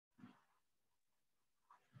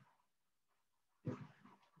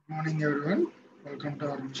Morning everyone, welcome to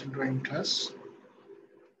our mission drawing class.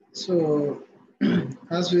 So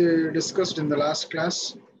as we discussed in the last class,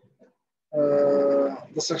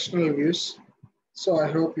 the sectional views. So I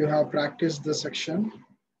hope you have practiced the sectional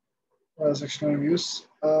views,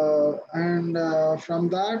 and from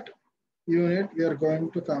that unit we are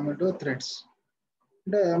going to come into threads.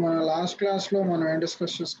 అంటే మన last క్లాస్లో మనం ఏం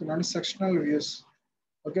discuss చేసుకున్నాం sectional views.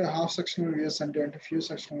 Okay, half sectional views అంటే ఏంటి, full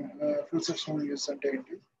sectional views అంటే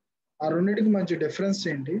ఏంటి, ఆ రెండింటికి మధ్య డిఫరెన్స్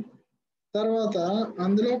ఏంటి, తర్వాత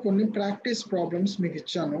అందులో కొన్ని ప్రాక్టీస్ ప్రాబ్లమ్స్ మీకు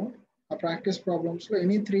ఇచ్చాను. ఆ practice ప్రాబ్లమ్స్లో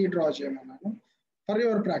any 3 draw చేయమన్నాను for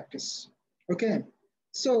your practice. Okay,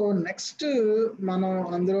 so next మనం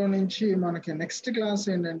అందులో నుంచి మనకి నెక్స్ట్ క్లాస్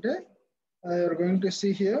ఏంటంటే you're going to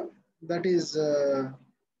see here that is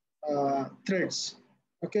threads.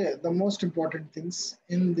 Okay, the most important things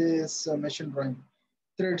in this machine drawing.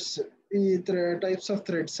 Threads, ఈ types of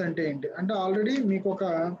threads అంటే ఏంటి అంటే already మీకు ఒక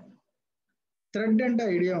థ్రెడ్ అంటే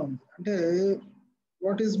ఐడియా ఉంది. అంటే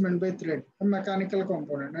what is meant by thread, mechanical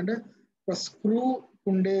component. అంటే ఒక స్క్రూ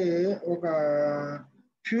ఉండే ఒక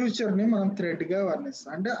ఫ్యూచర్ని మనం థ్రెడ్గా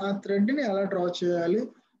వర్ణిస్తాం. అంటే ఆ థ్రెడ్ని ఎలా డ్రా చేయాలి,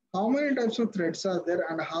 how many types of threads are there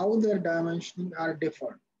and how there dimensioning are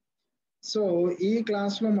deferred. So ఈ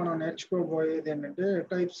క్లాస్లో మనం నేర్చుకోబోయేది ఏంటంటే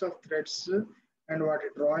టైప్స్ ఆఫ్ థ్రెడ్స్ అండ్ వాటి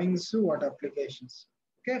డ్రాయింగ్స్, వాటి applications.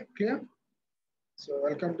 Okay, clear? So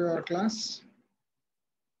welcome to our class.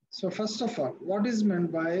 So first of all, what is meant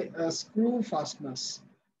by screw fasteners?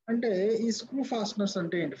 అంటే ఈ screw fasteners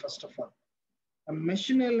అంటే ఏంటి? First of all, a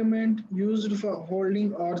machine element used for holding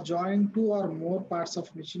or joining two or more parts of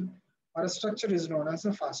machine or a structure is known as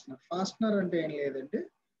a fastener. Fastener అంటే ఏం లేదంటే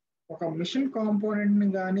ఒక machine component ని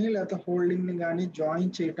కానీ లేకపోతే హోల్డింగ్ ని కానీ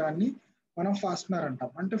జాయిన్ చేయటాన్ని మనం ఫాస్టనర్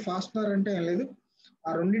అంటాం. అంటే ఫాస్టనర్ అంటే ఏం లేదు,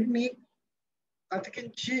 ఆ రెండింటిని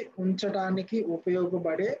అతికించి ఉంచడానికి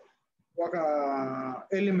ఉపయోగపడే ఒక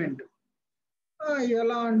ఎలిమెంట్.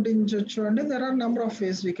 ఎలా అంటించవచ్చు అంటే there are number of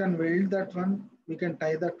ways. We can wealth that one, we can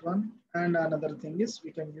tie that one, and another thing is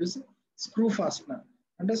we can use screw ఫాస్టనర్,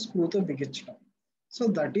 అంటే స్క్రూతో బిగించడం. So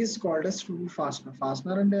that is called a screw ఫాస్టనర్.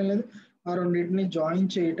 ఫాస్టనర్ అంటే ఏం లేదు, ఆ రెండింటిని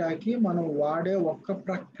జాయిన్ చేయటానికి మనం వాడే ఒక్క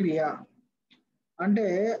ప్రక్రియ. అంటే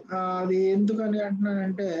అది ఎందుకని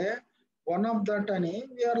అంటున్నానంటే వన్ ఆఫ్ దట్ అని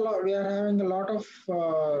we are having lot of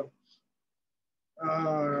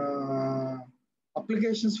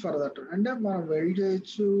applications for that. అంటే మనం వెల్డ్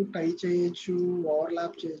చేయొచ్చు, టై చేయొచ్చు,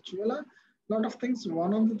 ఓవర్లాప్ చేయొచ్చు, ఇలా lot of things.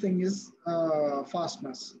 One of the thing is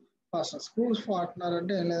fasteners. Screw ఫాస్టనర్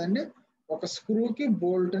అంటే ఏం లేదండి, ఒక స్క్రూకి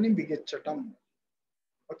బోల్ట్ని బిగించటం.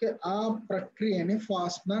 ఓకే, ఆ ప్రక్రియని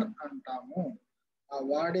ఫాస్టనర్ అంటాము. ఆ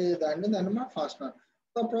వాడేదాన్ని మనం ఫాస్టనర్.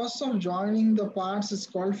 The process of joining the parts is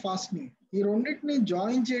called fastening. ఈ రెండింటిని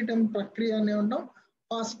జాయిన్ చేయటం ప్రక్రియ అని ఉంటాం,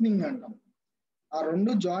 ఫాస్టనింగ్ అంటాం. ఆ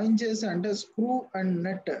రెండు జాయిన్ చేసి అంటే screw and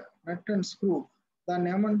net and screw, దాన్ని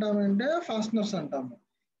ఏమంటామంటే ఫాస్టనర్స్ అంటాము.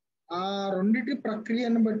 ఆ రెండింటి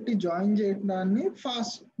ప్రక్రియను బట్టి జాయిన్ చేయడాన్ని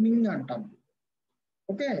ఫాస్టనింగ్ అంటాము.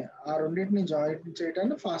 ఓకే, ఆ రెండింటిని జాయిన్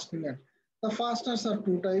చేయడాన్ని ఫాస్టనింగ్ అంటాం. The fasteners are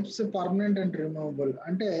 2 types, permanent and removable.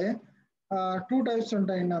 అంటే 2 types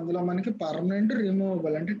ఉంటాయండి అందులో మనకి, పర్మనెంట్,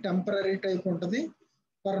 రిమూవబుల్. అంటే టెంపరీ టైప్ ఉంటుంది,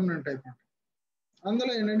 పర్మనెంట్ టైప్ ఉంటుంది.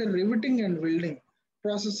 అందులో ఏంటంటే riveting and welding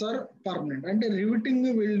process are permanent. అంటే రివిటింగ్,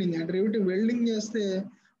 వెల్డింగ్. అంటే వెల్డింగ్ చేస్తే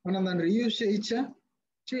మనం దాన్ని రీయూజ్ చేయొచ్చా?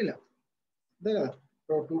 చేయలేం, అదే కదా.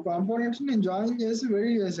 2 కాంపోనెంట్స్ నేను జాయిన్ చేసి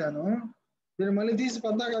వెల్డ్ చేశాను, దీన్ని మళ్ళీ తీసి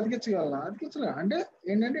పద్దాక అతికించగలనా? అతికించలే. అంటే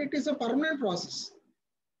ఏంటంటే it is a permanent process.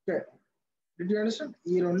 Okay, did you understand?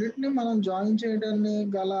 ఈ రెండింటిని మనం జాయిన్ చేయడాన్ని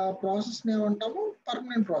గల ప్రాసెస్ని ఏమంటాము?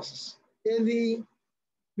 Permanent process. ఏది?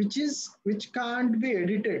 which can't be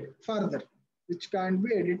edited further, which can't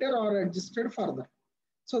be edited or adjusted further.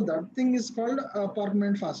 So that thing is called a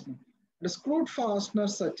permanent fastening. The screwed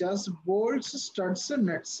fasteners such as bolts, studs,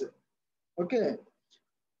 nuts. Okay,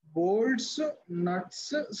 bolts, nuts,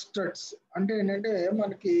 studs అంటే ఏంటంటే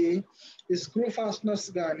మనకి ఈ screw fasteners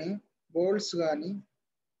కానీ, bolts కానీ,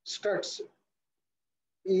 studs,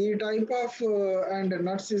 ఈ type of and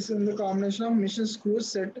nuts is in the combination of mission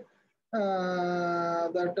screws set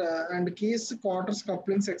that and keys, quarters,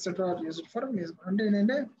 couplings etcetera are used for music. అంటే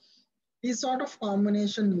ఏంటంటే ఈ సార్ట్ ఆఫ్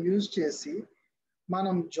కాంబినేషన్ యూజ్ చేసి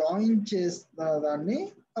మనం జాయిన్ చేసిన దాన్ని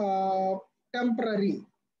టెంపరీ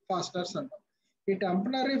ఫాస్టనర్స్ అంటాం. ఈ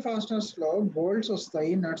టెంపరీ ఫాస్టనర్స్లో బోల్ట్స్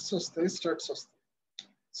వస్తాయి, నట్స్ వస్తాయి, స్టడ్స్ వస్తాయి,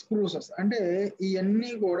 స్క్రూస్ వస్తాయి. అంటే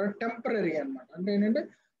ఇవన్నీ కూడా టెంపరీ అనమాట. అంటే ఏంటంటే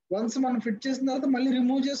వన్స్ మనం ఫిట్ చేసిన తర్వాత మళ్ళీ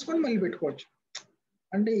రిమూవ్ చేసుకొని మళ్ళీ పెట్టుకోవచ్చు.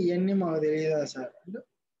 అంటే ఇవన్నీ మాకు తెలియదా సార్ అంటే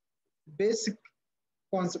బేసిక్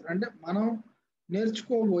కాన్సెప్ట్. అంటే మనం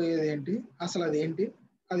నేర్చుకోబోయేది ఏంటి, అసలు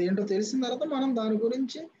అదేంటో తెలిసిన తర్వాత మనం దాని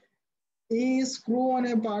గురించి ఈ స్క్రూ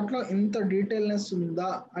అనే పార్ట్లో ఇంత డీటెయిల్నెస్ ఉందా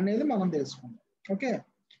అనేది మనం తెలుసుకుందాం. Okay,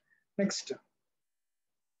 next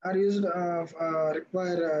are used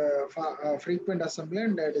require frequent assembly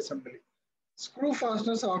and disassembly. Screw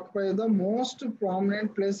fasteners occupy the most prominent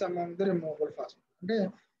place among the removable fasteners. అంటే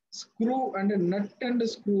స్క్రూ అంటే నట్ అండ్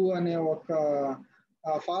స్క్రూ అనే ఒక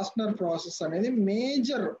ఫాస్టనర్ ప్రాసెస్ అనేది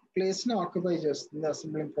మేజర్ ప్లేస్ని ఆక్యుపై చేస్తుంది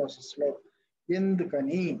అసెంబ్లింగ్ ప్రాసెస్లో.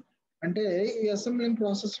 ఎందుకని అంటే ఈ అసెంబ్లింగ్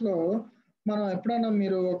ప్రాసెస్లో మనం ఎప్పుడైనా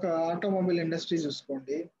మీరు ఒక ఆటోమొబైల్ ఇండస్ట్రీ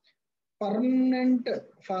చూసుకోండి, పర్మనెంట్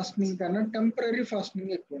ఫాస్టనింగ్ కన్నా టెంపరీ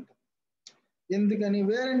ఫాస్టనింగ్ ఎక్కువ ఉంటుంది. ఎందుకని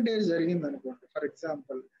వేర్ అండ్ టేర్ జరిగింది అనుకోండి, ఫర్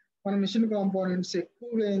ఎగ్జాంపుల్ మన మిషన్ కాంపోనెంట్స్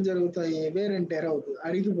ఎక్కువగా ఏం జరుగుతాయి, వేర్ అండ్ టేర్ అవుతుంది,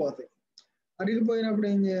 అరిగిపోతాయి. అరిగిపోయినప్పుడు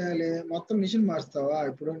ఏం చేయాలి, మొత్తం మిషన్ మారుస్తావా?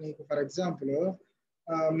 ఇప్పుడు నీకు ఫర్ ఎగ్జాంపుల్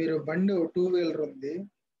మీరు బండి 2 వీలర్ ఉంది,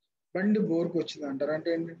 బండి బోర్కి వచ్చింది అంటారు. అంటే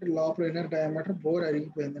ఏంటంటే లోపల ఇన్నర్ డయామీటర్ బోర్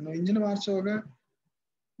అరిగిపోయింది, నువ్వు ఇంజిన్ మార్చవుగా,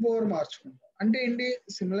 బోర్ మార్చుకుంటావు. అంటే ఏంటి,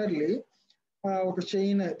 సిమిలర్లీ ఒక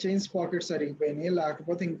చైన్స్ పాకెట్స్ అరిగిపోయినాయి,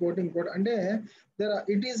 లేకపోతే ఇంకోటి అంటే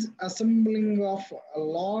it is assembling of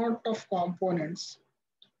lot of components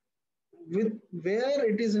with wear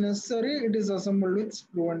it is necessary it is assembled with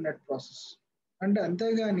screw and nut process. అంటే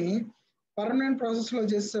అంతేగాని పర్మనెంట్ ప్రాసెస్లో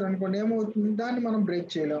చేస్తారు అనుకోండి, ఏమవుతుంది, దాన్ని మనం బ్రేక్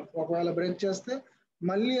చేయలేం. ఒకవేళ బ్రేక్ చేస్తే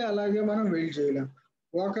మళ్ళీ అలాగే మనం వెల్డ్ చేయలేం.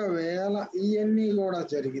 ఒకవేళ ఇవన్నీ కూడా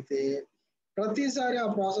జరిగితే ప్రతిసారి ఆ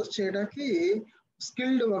ప్రాసెస్ చేయడానికి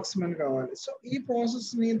స్కిల్డ్ వర్క్స్మెన్ కావాలి. సో ఈ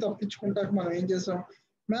ప్రాసెస్ని తప్పించుకుంటాక మనం ఏం చేసాం,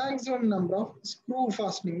 మ్యాక్సిమం నెంబర్ ఆఫ్ స్క్రూ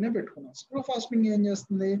ఫాస్టనింగ్నే పెట్టుకున్నాం. స్క్రూ ఫాస్టనింగ్ ఏం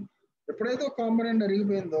చేస్తుంది, ఎప్పుడైతే ఒక కాంపోనెంట్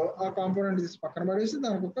అరిగిపోయిందో ఆ కాంపోనెంట్ తీసి పక్కన పడేసి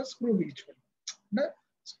దానికి ఒక స్క్రూ బిగించుకుంటాం. అంటే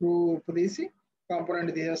స్క్రూ తీసి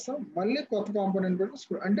కాంపోనెంట్ తీసేస్తాం, మళ్ళీ కొత్త కాంపోనెంట్ పెట్టి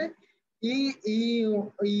స్క్రూ. అంటే ఈ ఈ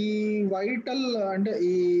ఈ వైటల్ అంటే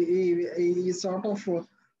ఈ sort of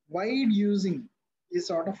wide using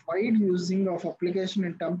of application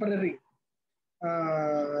in temporary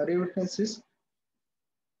reverse is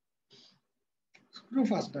screw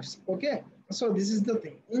fasteners. Okay, so this is the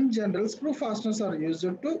thing. In general, screw fasteners are used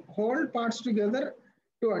to hold parts together,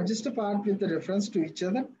 to adjust a part with the reference to each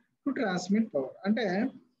other, to transmit power. అంటే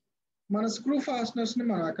మన screw fasteners ని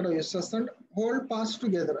మనం అక్కడ use చేస్తాం, hold parts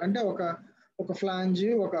together. అంటే ఒక flange,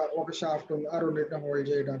 ఒక shaft ఉంది, ఆ రెండింటిని హోల్డ్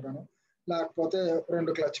చేయడానికి, లేకపోతే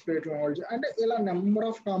 2 క్లచ్ ప్లేట్లు హోల్డ్ అంటే ఇలా నెంబర్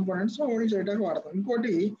ఆఫ్ కాంపోనెంట్స్ హోల్డ్ చేయడానికి వాడతాం.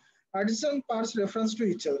 ఇంకోటి additional parts reference to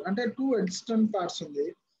each other. అంటే 2 అడిషనల్ పార్ట్స్ ఉంది,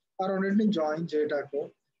 ఆ రెండింటిని జాయిన్ చేయడానికి,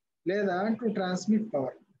 లేదా to transmit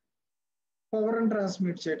power and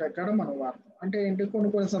transmit చేయడానికి కూడా మనం వాడతాం. అంటే ఏంటి,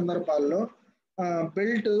 కొన్ని సందర్భాల్లో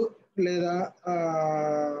బెల్ట్ లేదా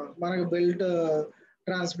మనకు బెల్ట్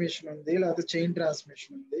ట్రాన్స్మిషన్ ఉంది, లేకపోతే చైన్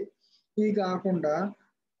ట్రాన్స్మిషన్ ఉంది. ఇవి కాకుండా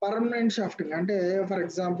పర్మనెంట్ షాఫ్టింగ్, అంటే ఫర్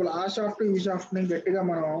ఎగ్జాంపుల్ ఆ షాఫ్ట్ ఈ షాఫ్ట్ని గట్టిగా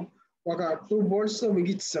మనం ఒక 2 బోల్ట్స్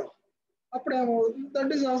బిగించాం, అప్పుడు ఏమవుతుంది,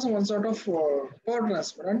 that is also one sort of power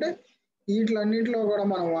transfer. అంటే వీటిలన్నింటిలో కూడా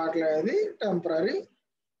మనం వాడలేదు temporary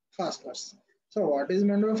fasteners. So what is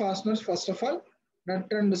meant by fasteners? First of all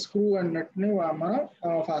nut and screw and నట్ని మనం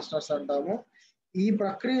ఫాస్టనర్స్ అంటాము. ఈ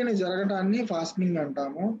ప్రక్రియని జరగటాన్ని ఫాస్టనింగ్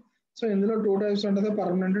అంటాము. సో ఇందులో 2 టైప్స్ ఉంటుంది,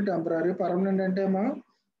 పర్మనెంట్, టెంపరీ. పర్మనెంట్ అంటే మనం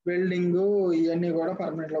వెల్డింగ్ ఇవన్నీ కూడా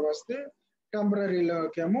పర్మనెంట్ లోకి వస్తే,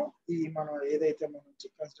 టెంపరీలోకి ఏమో ఈ మనం ఏదైతే మనం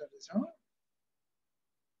కన్సిడర్ చేసామో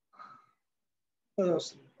అది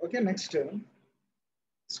వస్తుంది. Okay, next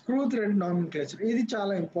screw thread nomenclature. ఇది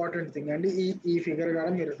చాలా ఇంపార్టెంట్ థింగ్ అండి. ఈ ఫిగర్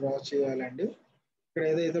కూడా మీరు డ్రా చేయాలండి. ఇక్కడ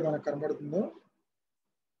ఏదైతే మనకు కనబడుతుందో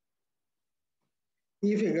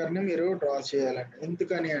ఈ ఫిగర్ని మీరు డ్రా చేయాలండి.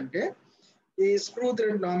 ఎందుకని అంటే ఈ స్క్రూ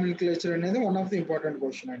థ్రెడ్ నామినిక్లేచర్ అనేది one of the important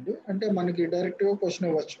question అండి. అంటే మనకి డైరెక్ట్గా క్వశ్చన్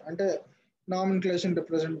ఇవ్వచ్చు, అంటే నామినిక్లేషన్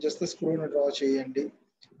రిప్రజెంట్ చేస్తే స్క్రూని డ్రా చేయండి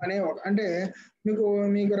అనే అంటే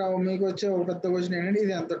మీకు వచ్చే ఒక పెద్ద క్వశ్చన్ ఏంటంటే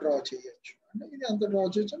ఇది ఎంత డ్రా చేయొచ్చు, అంటే ఇది ఎంత డ్రా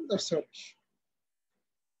చేయొచ్చు, దట్స్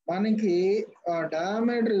మనకి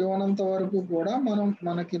డయామీటర్ ఇవ్వనంత వరకు కూడా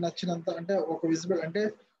మనకి నచ్చినంత, అంటే ఒక విజిబుల్ అంటే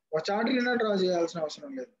ఒక చార్ట్లీలో డ్రా చేయాల్సిన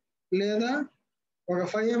అవసరం లేదు, లేదా ఒక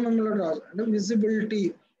 5 mm డ్రా, అంటే విజిబిలిటీ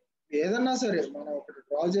ఏదన్నా సరే మనం ఒకటి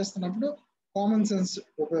డ్రా చేస్తున్నప్పుడు కామన్ సెన్స్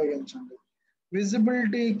ఉపయోగించండి.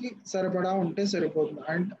 విజిబిలిటీకి సరిపడా ఉంటే సరిపోతుంది.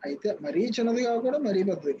 అండ్ అయితే మరీ చిన్నది కాకుండా మరీ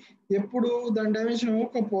పెద్దది, ఎప్పుడు దాని డైమెన్షన్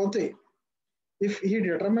ఇవ్వకపోతే, if he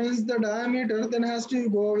determines the diameter, then has to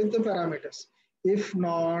go with the parameters. If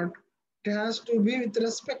not, it has to be with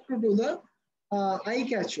respect to the eye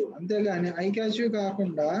catch. అంతేగాని ఐ క్యాచ్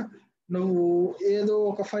కాకుండా నువ్వు ఏదో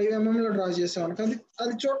ఒక 5 mm డ్రా చేసావు,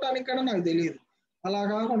 అది చూడటానికి కూడా నాకు తెలియదు, అలా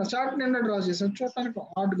కాకుండా చార్ట్ నిండా డ్రా చేసావు, చూడటానికి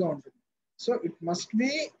హార్డ్గా ఉంటుంది. So it must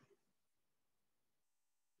be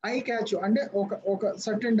I catch, అంటే ఒక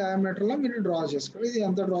సర్టెన్ డయామీటర్లో మీరు డ్రా చేసుకోవాలి. ఇది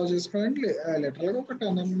ఎంత డ్రా చేసుకోవాలంటే లిటరల్గా ఒక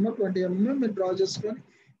 10 mm 20 mm మీరు డ్రా చేసుకొని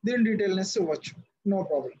దీని డీటెయిల్నెస్ ఇవ్వచ్చు, no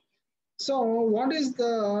problem. So what is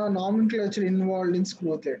the nomenclature involved in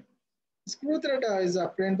screw thread? Screw thread is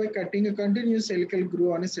obtained by cutting a continuous helical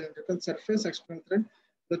groove on a cylindrical surface external thread.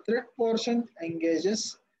 The thread portion engages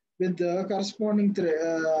with the corresponding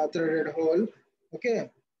threaded hole. Okay,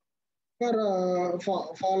 for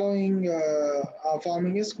forming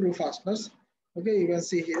a screw fasteners. Okay, you can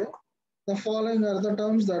see here. The following are the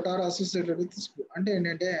terms that are associated with screw. అంటే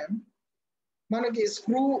ఏంటంటే మనకి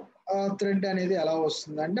screw thread అనేది ఎలా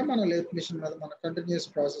వస్తుంది అంటే మన lathe machine మీద మన కంటిన్యూస్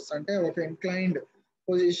ప్రాసెస్ అంటే ఒక ఇంక్లైన్డ్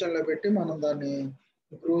పొజిషన్ లో పెట్టి మనం దాన్ని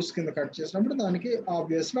గ్రూవ్స్ కింద కట్ చేసినప్పుడు దానికి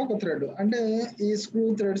ఆబ్వియస్లీ ఒక థ్రెడ్ అంటే ఈ స్క్రూ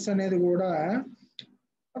థ్రెడ్స్ అనేది కూడా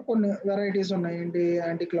కొన్ని వెరైటీస్ ఉన్నాయి. ఏంటి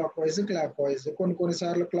anti clock wise clock wise.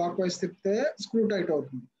 కొన్నిసార్లు క్లాక్ వైజ్ తిప్పితే స్క్రూ టైట్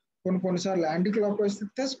అవుతుంది, కొన్నిసార్లు యాంటీ క్లాక్ వైజ్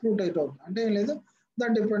తిప్పితే స్క్రూ టైట్ అవుతుంది. అంటే ఏం లేదు,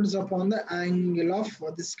 that depends upon the angle of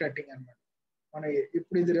this cutting అనమాట. మనం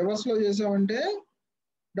ఇప్పుడు ఇది రివర్స్ లో చేసామంటే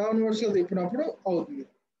డౌన్వర్డ్స్ లో తిప్పినప్పుడు అవుతుంది,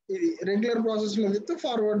 ఇది రెగ్యులర్ ప్రాసెస్ లో తిప్పితే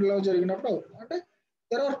ఫార్వర్డ్ లో జరిగినప్పుడు అవుతుంది. అంటే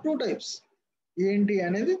దెర్ ఆర్ టూ టైప్స్ ఏంటి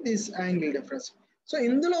అనేది దిస్ యాంగిల్ డిఫరెన్స్. సో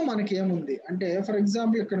ఇందులో మనకి ఏముంది అంటే ఫర్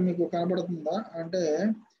ఎగ్జాంపుల్ ఇక్కడ మీకు కనబడుతుందా అంటే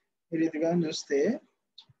మీరు ఇది కానీ చూస్తే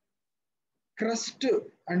క్రస్ట్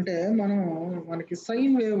అంటే మనకి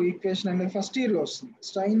సైన్ వేవ్ ఈక్వేషన్ అనేది ఫస్ట్ ఇయర్ లో వస్తుంది.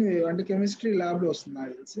 సైన్ వేవ్ అంటే కెమిస్ట్రీ ల్యాబ్ లో వస్తుంది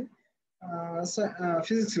నాకు తెలిసి,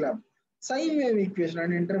 physics lab. Sine wave equation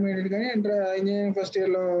అంటే ఇంటర్మీడియట్ కానీ ఇంజనీరింగ్ ఫస్ట్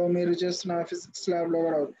ఇయర్ లో మీరు చేస్తున్న ఫిజిక్స్ ల్యాబ్ లో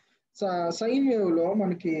కూడా సైన్ వేవ్ లో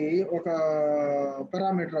మనకి ఒక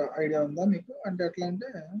పారామీటర్ ఐడియా ఉందా మీకు? అంటే ఎట్లా అంటే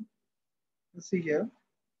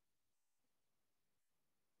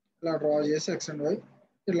ఇలా డ్రా చేసి ఎక్స్ అండ్ వై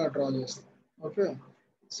ఇలా డ్రా చేస్తాం. ఓకే,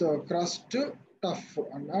 సో క్రస్ట్ టఫ్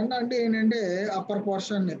అంటే ఏంటంటే అప్పర్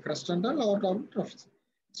పోర్షన్ క్రస్ట్ అంటారు, లోవర్ టాప్ టఫ్.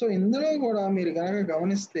 సో ఇందులో కూడా మీరు కనుక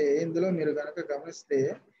గమనిస్తే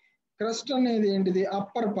క్రస్ట్ అనేది ఏంటిది?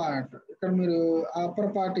 Upper part. ఇక్కడ మీరు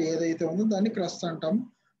అప్పర్ పార్ట్ ఏదైతే ఉందో దాన్ని క్రస్ట్ అంటాం,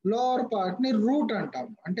 లోవర్ పార్ట్ ని రూట్ అంటాం.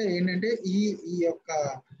 అంటే ఏంటంటే ఈ యొక్క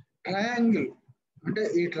ట్రయాంగిల్, అంటే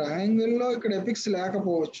ఈ ట్రయాంగిల్ లో ఇక్కడ ఎపిక్స్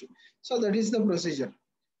లేకపోవచ్చు. So that is the procedure.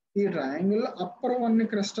 ఈ ట్రయాంగిల్ అప్పర్ వన్ ని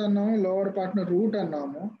క్రస్ట్ అన్నాము, లోవర్ పార్ట్ ని రూట్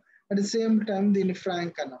అన్నాము, అట్ ది సేమ్ టైం దీన్ని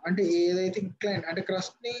ఫ్లాంక్ అన్నాం. అంటే ఏదైతే ఇంక్లైన్ అంటే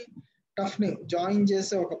క్రస్ట్ ని టఫ్ ని జాయిన్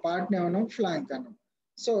చేసే ఒక పార్ట్ ని ఏమన్నాం? ఫ్లాంక్ అన్నాం.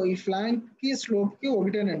 సో ఈ ఫ్లాంక్ కి స్లోప్ కి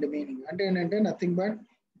ఒకటేనండి మీనింగ్. అంటే ఏంటంటే నథింగ్ బట్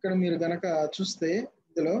ఇక్కడ మీరు గనక చూస్తే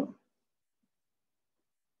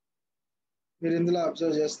ఇందులో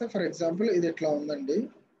అబ్జర్వ్ చేస్తే ఫర్ ఎగ్జాంపుల్ ఇది ఇట్లా ఉందండి.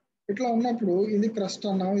 ఇట్లా ఉన్నప్పుడు ఇది క్రస్ట్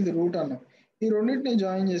అన్నాం, ఇది రూట్ అన్నాం. ఈ రెండింటిని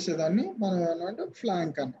జాయిన్ చేసేదాన్ని మనం ఏమన్నా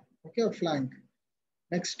ఫ్లాంక్ అన్నాం. Okay, flank.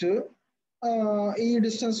 నెక్స్ట్ ఈ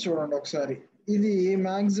డిస్టెన్స్ చూడండి ఒకసారి, ఇది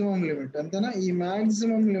మాక్సిమం లిమిట్ అంతేనా? ఈ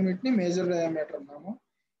మాక్సిమం లిమిట్ ని మేజర్ డయామీటర్ అన్నాము.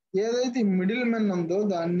 ఏదైతే మిడిల్ మెన్ ఉందో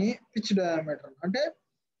దాన్ని పిచ్ డయామీటర్, అంటే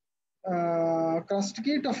క్రస్ట్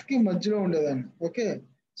కి టఫ్ కి మధ్యలో ఉండేదాన్ని. Okay,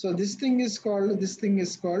 so this thing is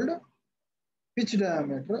called pitch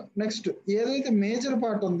diameter. Next ఏదైతే మేజర్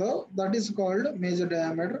పార్ట్ ఉందో that is called major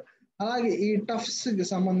diameter. అలాగే ఈ టఫ్స్ కి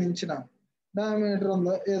సంబంధించిన డయామీటర్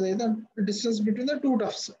ఉందో ఏదైతే distance between the two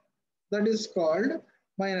Tufts that is called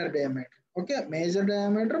minor diameter. Okay, major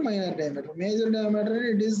diameter, minor diameter. Major diameter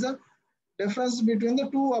it is the difference between the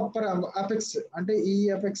two upper apex. అంటే ఈ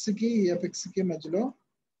apex కి మధ్యలో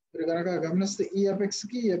మీరు కనుక గమనిస్తే ఈ అపెక్స్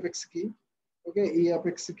కి ఓకే, ఈ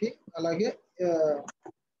అపెక్స్ కి అలాగే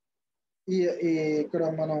ఈ ఇక్కడ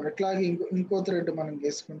మనం ఎట్లాగే ఇంకో థ్రెడ్ మనం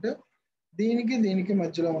వేసుకుంటే దీనికి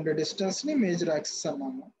మధ్యలో ఉండే డిస్టెన్స్ ని మేజర్ యాక్సిస్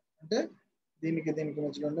అన్నాము. అంటే దీనికి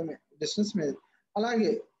మధ్యలో ఉండే డిస్టెన్స్ మేజర్. అలాగే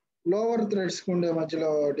లోవర్ థ్రెడ్స్ కి ఉండే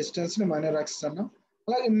మధ్యలో డిస్టెన్స్ ని మైనర్ యాక్సిస్ అన్నాం.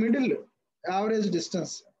 అలాగే మిడిల్ యావరేజ్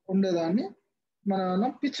డిస్టెన్స్ ఉండేదాన్ని మనం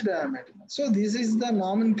pitch diameter. So this is the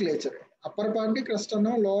nomenclature. Upper part ని క్రస్ట్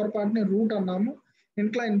అన్నాము, లోవర్ పార్ట్ ని రూట్ అన్నాము,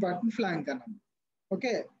 ఇంక్లైన్ పార్ట్ ని ఫ్లాంక్ అన్నాము.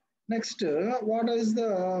 Okay, next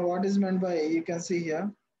what is meant by, you can see here,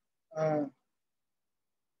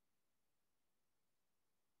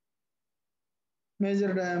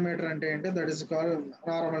 major diameter అంటే ఏంటి? that is called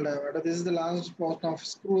normal diameter. This is the last portion of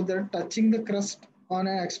screw that touching the crust on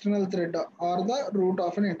an external thread or the root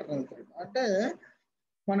of an internal thread. అంటే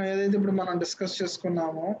మనం ఏదైతే ఇప్పుడు మనం discuss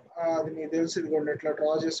చేసుకున్నామో అది మీకు తెలిసి ఇదిగోండి ఇట్లా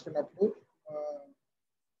డ్రా చేసుకున్నప్పుడు,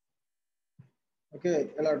 ఓకే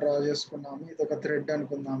ఇలా డ్రా చేసుకున్నాము, ఇది ఒక థ్రెడ్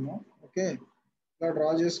అనుకుందాము. ఓకే, ఇలా డ్రా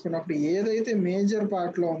చేసుకున్నప్పుడు ఏదైతే మేజర్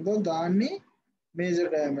పార్ట్ లో ఉందో దాన్ని మేజర్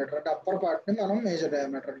డయామీటర్, అంటే అప్పర్ పార్ట్ ని మనం మేజర్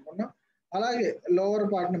డయామీటర్ అనుకున్నాం. అలాగే లోవర్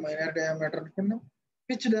పార్ట్ ని మైనర్ డయామీటర్ అనుకున్నాం.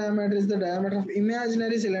 Pitch diameter is the diameter of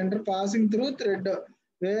imaginary cylinder passing through thread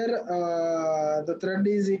wear the thread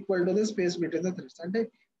is equal to the space between the threads. అంటే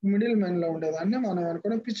middle men లో ఉండేదాన్ని మనం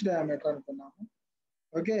అనుకున్న పిచ్ డయామీటర్ అనుకున్నాము.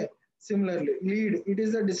 Okay, similarly lead, it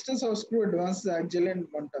is the distance of screw advances axially and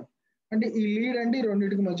momentum. అంటే ఈ lead అంటే ఈ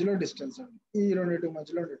రెండింటికి మధ్యలో డిస్టెన్స్ అండి. ఈ రెండింటికి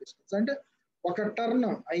మధ్యలో ఉండే డిస్టెన్స్ అంటే ఒక టర్న్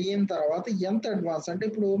అయిన తర్వాత ఎంత అడ్వాన్స్ అంటే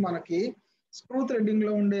ఇప్పుడు మనకి స్క్రూ థ్రెడ్డింగ్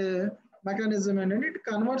లో ఉండే మెకానిజం ఏంటంటే it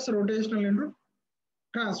converts rotational into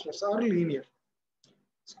transfers are linear.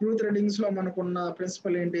 Screw threadings లో మనకున్న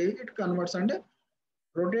ప్రిన్సిపల్ ఏంటి, ఇట్ కన్వర్ట్స్ అంటే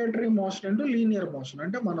rotatory motion into linear motion.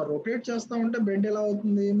 అంటే మనం రొటేట్ చేస్తా ఉంటే బెడ్ ఎలా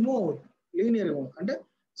అవుతుంది, మూవ్ అవుతుంది లీనియర్ గా. అంటే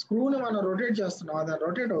స్క్రూని మనం రొటేట్ చేస్తున్నాం, అది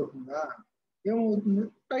రొటేట్ అవుతుందా, ఏమవుతుంది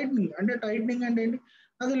టైట్నింగ్. అంటే టైట్నింగ్ అంటే ఏంటి,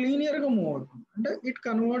 అది లీనియర్ గా మూవ్ అవుతుంది. అంటే it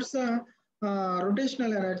converts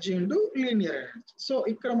rotational energy into linear energy. So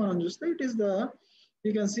ఇక్కడ మనం చూస్తే it is the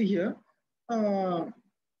you can see here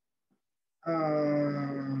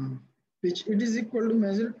which it is equal to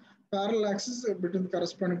measure parallel axis between the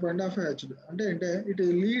corresponding point of h. అంటే it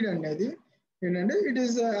lead అనేది ఏంటంటే it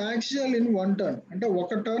is axial in one turn. అంటే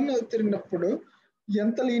ఒక turn తిరిగినప్పుడు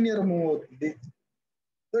ఎంత లీనియర్ మూవ్ అవుతుంది,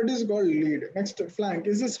 that is called lead. Next flank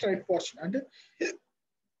is straight portion. అంటే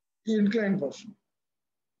incline portion.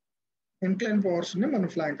 Incline portion ని మనం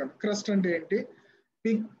ఫ్లాంక్ అంటాం. క్రస్ట్ అంటే ఏంటి,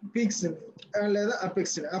 పీక్స్ లేదా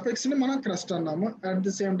అపెక్స్. అపెక్స్ ని మనం క్రస్ట్ అన్నాము. At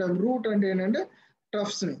the same time route అంటే ఏంటంటే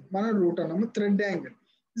ట్రఫ్స్ ని మనం రూట్ అన్నాము. Thread angle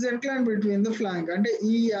is incline between the flank. అంటే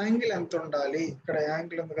ఈ యాంగిల్ ఎంత ఉండాలి, ఇక్కడ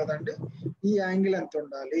యాంగిల్ ఉంది కదండి, ఈ యాంగిల్ ఎంత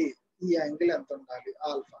ఉండాలి, ఈ యాంగిల్ ఎంత ఉండాలి,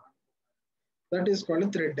 alpha. That is called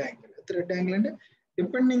thread angle. Thread angle అంటే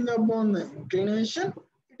depending upon the inclination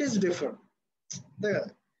it is different. అంతే కదా,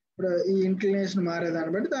 ఇప్పుడు ఈ ఇంక్లినేషన్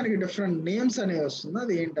మారేదాన్ని బట్టి దానికి డిఫరెంట్ నేమ్స్ అనేవి వస్తుంది.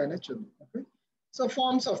 అది ఏంటనేది చూద్దాం. Okay, so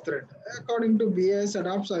forms of thread according to BIS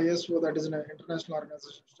adopts ISO, that is an international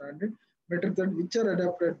organization standard metric that which are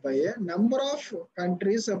adopted by a number of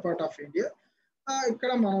countries a part of India.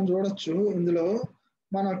 ఇక్కడ మనం చూడొచ్చు, ఇందులో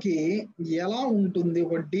మనకి ఎలా ఉంటుంది,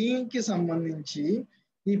 ఒక డీకి సంబంధించి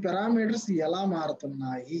ఈ పారామీటర్స్ ఎలా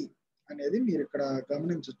మారుతున్నాయి అనేది మీరు ఇక్కడ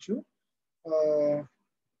గమనించవచ్చు.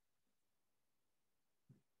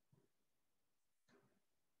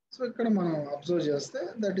 సో ఇక్కడ మనం అబ్జర్వ్ చేస్తే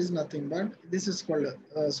that is nothing but this is called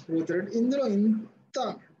screw thread. ఇందులో ఇంత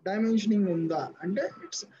డైమెన్షనింగ్ ఉందా అంటే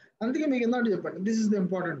ఇట్స్, అందుకే మీకు ఇందాక చెప్పండి, this is the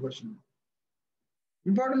important question.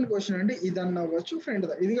 Important question అంటే ఇదన్న అవ్వచ్చు, ఫ్రెండ్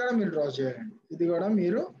ఇది కూడా మీరు డ్రా చేయాలండి. ఇది కూడా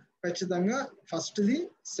మీరు ఖచ్చితంగా ఫస్ట్ది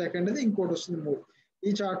సెకండ్ది ఇంకోటి వస్తుంది మూడు.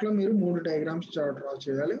 ఈ చార్ట్ లో మీరు 3 డయాగ్రామ్స్ డ్రా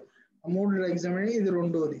చేయాలి. ఆ 3 డయాగ్రామ్ అనేది ఇది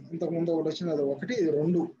రెండోది, ఇంతకుముందు ఒకటి వచ్చింది అది ఒకటి, ఇది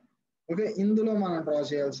 2. ఓకే, ఇందులో మనం డ్రా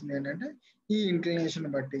చేయాల్సింది ఏంటంటే ఈ ఇంక్లినేషన్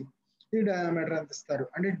బట్టి ఈ డయామీటర్ ఎంత ఇస్తారు.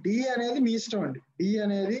 అంటే డి అనేది మీ ఇష్టం అండి. డి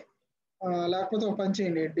అనేది లేకపోతే ఒక పని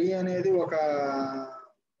చేయండి, డి అనేది ఒక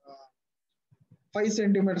 5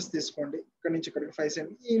 సెంటీమీటర్స్ తీసుకోండి. ఇక్కడ నుంచి ఇక్కడికి 5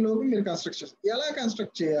 సెంటీమీటర్. ఈ లోపు మీరు కన్స్ట్రక్ట్ ఎలా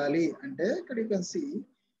కన్స్ట్రక్ట్ చేయాలి అంటే ఇక్కడ యూ కెన్ సీ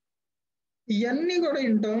ఇవన్నీ కూడా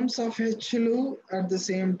in terms of హెచ్లు at the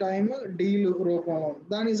same time deal రూపంలో.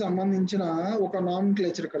 దానికి సంబంధించిన ఒక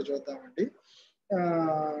నామినిక్లేచర్ ఇక్కడ చూద్దామండి.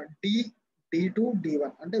 డి, D2,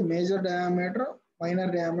 D1 అంటే major diameter,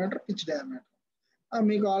 minor diameter, pitch diameter.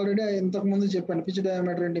 మీకు ఆల్రెడీ ఇంతకు ముందు చెప్పాను, పిచ్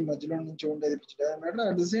డయామీటర్ అంటే మధ్యలో నుంచి ఉండేది pitch diameter.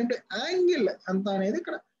 At the same time angle ఎంత అనేది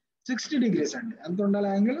ఇక్కడ 60 degrees అండి. ఎంత ఉండాలి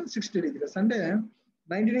యాంగిల్, 60 degrees. అంటే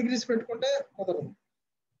 90 degrees పెట్టుకుంటే కుదరదు,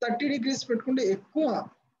 30 degrees పెట్టుకుంటే ఎక్కువ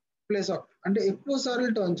ప్లేస్ అంటే ఎక్కువ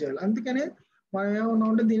సార్లు టర్న్ చేయాలి. అందుకనే మనం ఏమన్నా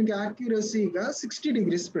ఉంటే దీనికి యాక్యురసీగా 60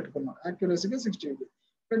 degrees పెట్టుకున్నాం. యాక్యురసీగా 60 degrees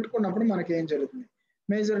పెట్టుకున్నప్పుడు మనకి ఏం జరుగుతుంది,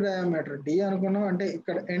 మేజర్ డయామీటర్ డి అనుకున్నాం, అంటే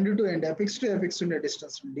ఇక్కడ end to end epics to epics ఉండే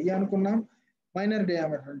డిస్టెన్స్ డి అనుకున్నాం. మైనర్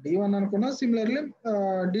డయామీటర్ D1 అనుకున్నాం. Similarly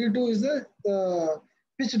D2 is the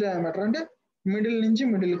pitch diameter, అంటే మిడిల్ నుంచి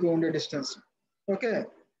మిడిల్ కి ఉండే distance. Okay,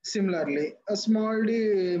 similarly small D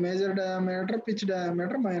major diameter, pitch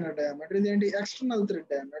diameter, minor diameter. ఇదేంటి ఎక్స్టర్నల్ థ్రెడ్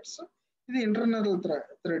డయామీటర్స్, ఇది internal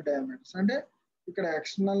thread diameters. అంటే ఇక్కడ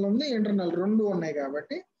ఎక్స్టర్నల్ ఉంది, ఇంటర్నల్ రెండు ఉన్నాయి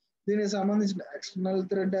కాబట్టి దీనికి సంబంధించిన external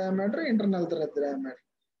thread diameter, internal thread diameter.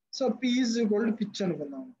 So P is equal to pitch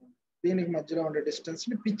అనుకుందాం అనుకోండి. దీనికి మధ్యలో ఉండే డిస్టెన్స్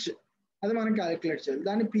ని పిచ్, అది మనం క్యాలిక్యులేట్ చేయాలి,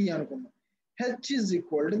 దాన్ని పి అనుకుందాం. H is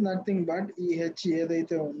equal to nothing but ఈ హెచ్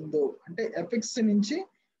ఏదైతే ఉందో అంటే ఎపిక్స్ నుంచి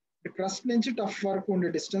క్రస్ట్ నుంచి టఫ్ వరకు ఉండే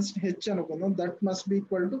డిస్టెన్స్ హెచ్ అనుకుందాం. That must be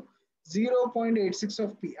equal to 0.86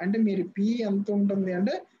 of P. అంటే మీరు పి ఎంత ఉంటుంది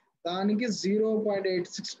అంటే దానికి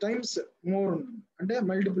 0.86 టైమ్స్ మోర్ ఉంటుంది, అంటే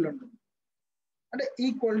మల్టిపుల్ ఉంటుంది. అంటే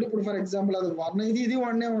ఈక్వల్ టు ఇప్పుడు ఫర్ ఎగ్జాంపుల్ అది 1 అయితే ఇది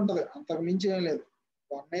 1 ఉంటుంది, అంతకు మించి ఏం లేదు.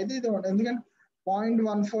 1 అయితే ఇది 1, ఎందుకంటే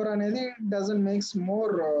 0.14 అనేది doesn't makes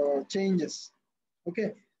more changes. Okay,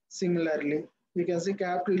 similarly you can see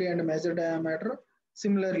capital D and major diameter.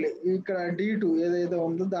 Similarly ఇక్కడ D2 ఏదైతే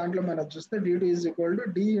ఉందో దాంట్లో మనం చూస్తే D2 is equal to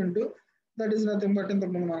D into that is nothing but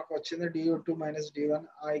ఇంతకుముందు మనకు వచ్చింది D2 మైనస్ D1.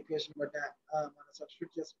 ఆ ఈక్వేషన్ బట్టి మనం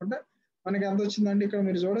సబ్స్టిట్యూట్ చేసుకుంటే మనకి ఎంత వచ్చిందండి, ఇక్కడ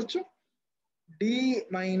మీరు చూడొచ్చు D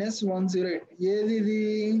 - 108. ఏది ఇది,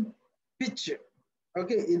 పిచ్.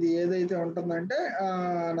 ఓకే, ఇది ఏదైతే ఉంటుందంటే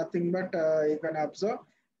nothing but you can observe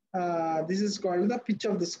this is called the pitch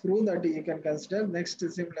of the screw that you can consider. Next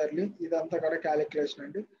similarly ఇదంతా కూడా క్యాలిక్యులేషన్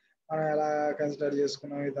అండి, మనం ఎలా కన్సిడర్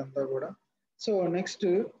చేసుకున్నాం ఇదంతా కూడా. సో నెక్స్ట్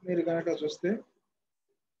మీరు కనుక చూస్తే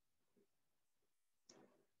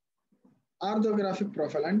ఆర్థోగ్రాఫిక్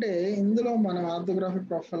ప్రొఫైల్ అంటే ఇందులో మనం orthographic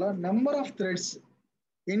profile number of threads,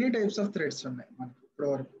 any types of threads ఉన్నాయి మనకి ఇప్పటి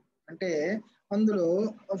వరకు. అంటే అందులో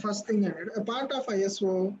ఫస్ట్ థింగ్ ఏంటంటే part of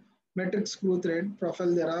ISO metric screw thread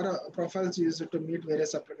profile, there are profiles used to meet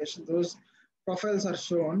various applications. Those profiles are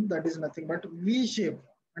shown, that is nothing but V shape.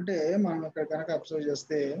 అంటే మనం ఇక్కడ కనుక అబ్జర్వ్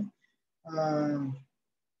చేస్తే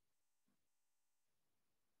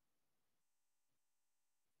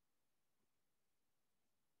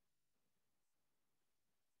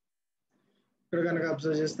ఇక్కడ కనుక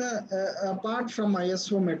అబ్జర్వ్ చేస్తే apart from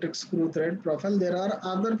ISO metric screw thread profile, there are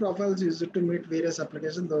other profiles used to meet various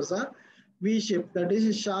applications. Those are V shape, that is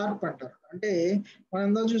sharp అంటారు. అంటే మనం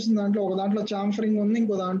ఎంతో చూసిన దాంట్లో ఒక దాంట్లో చాంఫరింగ్ ఉంది,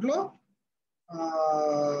 ఇంకో దాంట్లో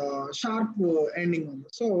షార్ప్ ఎండింగ్ ఉంది.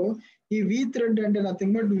 సో ఈ వి థ్రెడ్ అంటే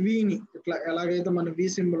నథింగ్ బట్ విని ఇట్లా ఎలాగైతే మన వి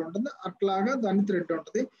సింబల్ ఉంటుందో అట్లాగా దాని థ్రెడ్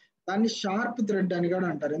ఉంటుంది. దాన్ని షార్ప్ థ్రెడ్ అని కూడా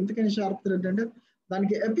అంటారు. ఎందుకని షార్ప్ థ్రెడ్ అంటే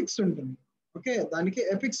దానికి ఎపిక్స్ ఉంటుంది. ఓకే, దానికి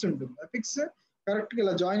ఎపిక్స్ ఉంటుంది, ఎపిక్స్ కరెక్ట్ గా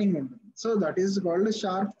ఇలా జాయినింగ్ ఉంటుంది. So that is called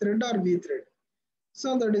sharp thread are we thread. So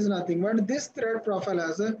that is nothing but this thread profile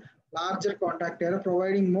has a larger contact area,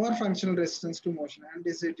 providing more functional resistance to motion, and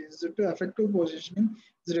is it is to effective positioning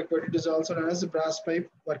is required. It is also known as brass pipe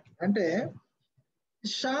working. అంటే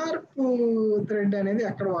sharp thread అనేది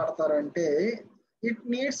ఎక్కడ వాడతారంటే it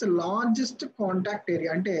needs largest contact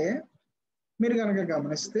area. అంటే మీరు కనుక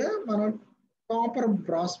గమనిస్తే మనం copper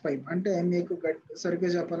brass pipe అంటే మీకు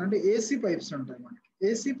సరిగ్గా చెప్పాలంటే ఏసీ పైప్స్ ఉంటాయి మనకి.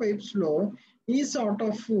 ఏసీ పైప్స్ లో ఈ సార్ట్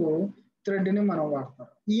ఆఫ్ థ్రెడ్ ని మనం వాడతాం.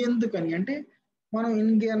 ఎందుకని అంటే మనం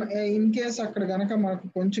ఇన్ కేస్ అక్కడ కనుక మనకు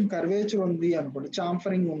కొంచెం కర్వేచర్ ఉంది అనుకోండి,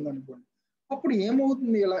 చాంఫరింగ్ ఉంది అనుకోండి, అప్పుడు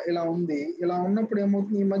ఏమవుతుంది, ఇలా ఇలా ఉంది, ఇలా ఉన్నప్పుడు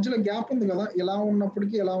ఏమవుతుంది, ఈ మధ్యలో గ్యాప్ ఉంది కదా, ఇలా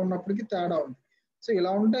ఉన్నప్పటికీ తేడా ఉంది. సో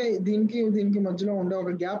ఇలా ఉంటే దీనికి దీనికి మధ్యలో ఉండే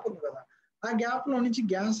ఒక గ్యాప్ ఉంది కదా, ఆ గ్యాప్ లో నుంచి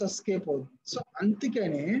గ్యాస్ ఎస్కేప్ అవుతుంది. సో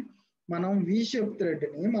అందుకనే మనం వి షేప్ థ్రెడ్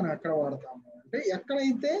ని మనం ఎక్కడ వాడతాము అంటే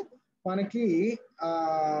ఎక్కడైతే మనకి ఆ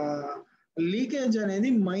లీకేజ్ అనేది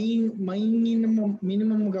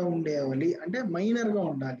మినిమం గా ఉండేవాలి, అంటే మైనర్ గా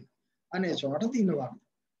ఉండాలి అనే చోట దీన్ని వాడతాం.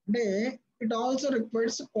 అంటే it also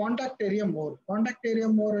requires contact area more. Contact area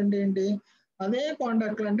more అంటే ఏంటి, అదే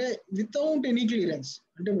కాంటాక్ట్ అంటే వితౌట్ ఎనీ క్లియరెన్స్.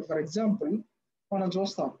 అంటే ఫర్ ఎగ్జాంపుల్ మనం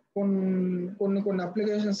చూస్తాం కొన్ని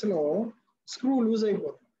అప్లికేషన్స్ లో స్క్రూ లూజ్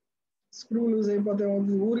అయిపోతుంది. స్క్రూ లూజ్ అయిపోతే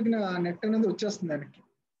ఊరికి నెట్ అనేది వచ్చేస్తుంది వెనక్కి.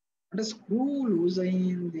 అంటే స్క్రూ లూజ్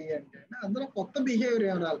అయింది అంటే అందులో కొత్త బిహేవియర్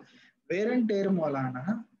ఏం రాలి, వేర్ అండ్ టేర్ మూలాన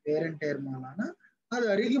అది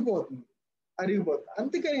అరిగిపోతుంది.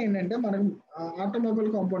 అందుకని ఏంటంటే మనకు ఆటోమొబైల్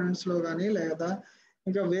కాంపోనెంట్స్ లో కానీ లేదా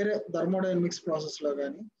ఇంకా వేరే థర్మోడైనమిక్స్ ప్రాసెస్ లో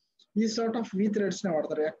కానీ ఈ సార్ట్ ఆఫ్ వి థ్రెడ్స్ ని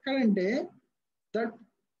వాడతారు. ఎక్కడంటే that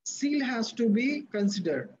seal has to be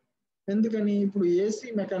considered. ఎందుకని ఇప్పుడు ఏసీ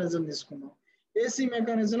మెకానిజం తీసుకున్నాం, ఏసీ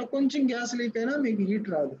మెకానిజంలో కొంచెం గ్యాస్ లీక్ అయినా మీకు హీట్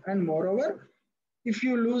రాదు, and more over if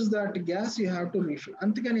you lose that gas you have to refill.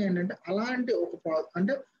 అందుకని ఏంటంటే అలాంటి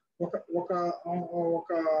అంటే ఒక ఒక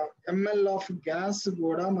ఒక ఎంఎల్ ఆఫ్ గ్యాస్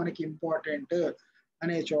కూడా మనకి ఇంపార్టెంట్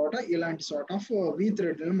అనే చోట ఇలాంటి సార్ట్ ఆఫ్ వి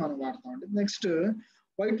థ్రెడ్ మనం వాడతాం. అంటే నెక్స్ట్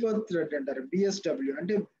వైట్ వర్త్ థ్రెడ్ అంటారు, బిఎస్డబ్ల్యూ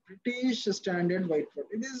అంటే బ్రిటిష్ స్టాండర్డ్ వైట్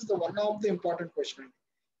వర్త్. ఇది is the one of the important question అండి.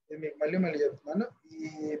 ఇది మీకు మళ్ళీ చెప్తున్నాను. ఈ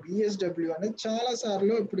బిఎస్డబ్ల్యూ అనేది చాలా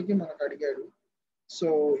సార్లు ఇప్పటికీ మనకు అడిగాడు. సో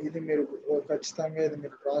ఇది మీరు ఖచ్చితంగా ఇది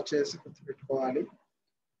మీరు డ్రా చేసి గుర్తుపెట్టుకోవాలి.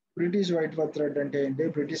 బ్రిటిష్ వైట్ వర్త్ థ్రెడ్ అంటే ఏంటి,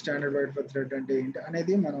 British standard white worth thread అంటే ఏంటి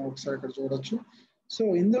అనేది మనం ఒకసారి ఇక్కడ చూడొచ్చు. సో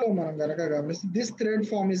ఇందులో మనం కనుక గమనిస్తే this thread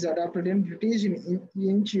form is adapted in British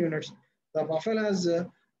inch units. The profile has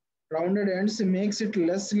rounded ends makes it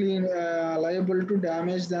less liable to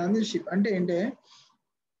damage than the ship. అంటే ఏంటి,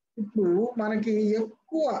 ఇప్పుడు మనకి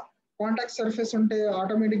ఎక్కువ కాంటాక్ట్ సర్ఫేస్ ఉంటే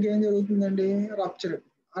ఆటోమేటిక్గా ఏం జరుగుతుందండి, రప్చర్.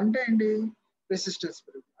 అంటే ఏంటి, రెసిస్టెన్స్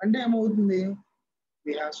పెరుగుతుంది. అంటే ఏమవుతుంది,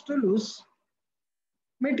 we have to lose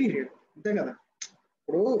material. అంతే కదా.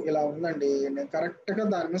 ఇప్పుడు ఇలా ఉందండి, నేను కరెక్ట్ గా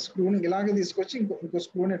దాని మీద స్క్రూని ఇలాగే తీసుకొచ్చి ఇంకో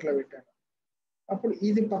స్క్రూని ఇట్లా పెట్టాను. అప్పుడు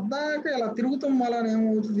ఇది పద్దాక ఇలా తిరుగుతాం వల్ల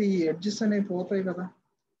ఏమవుతుంది, ఎడ్జెస్ అనేవి పోతాయి కదా.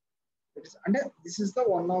 అంటే this is the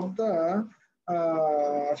one of the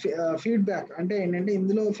feedback. అంటే ఏంటంటే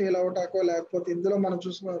ఇందులో ఫెయిల్ అవటాకో లేకపోతే ఇందులో మనం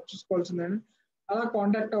చూసుకోవాల్సింది అలా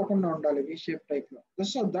కాంటాక్ట్ అవ్వకుండా ఉండాలి వి షేప్ టైప్ లో.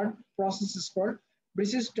 So that process is called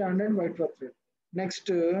British standard white worth thread. Next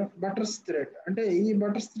butters thread. అంటే ఈ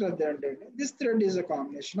బటర్స్ థ్రెడ్ అంటే this thread is a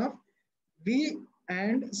combination of we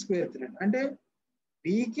and square thread. అంటే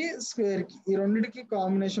వికి స్క్వేర్ కి ఈ రెండింటికి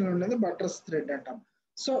కాంబినేషన్ ఉండేది బటర్స్ థ్రెడ్ అంటాం.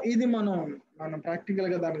 సో ఇది మనం ప్రాక్టికల్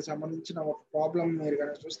గా దానికి సంబంధించిన ఒక ప్రాబ్లం మీరు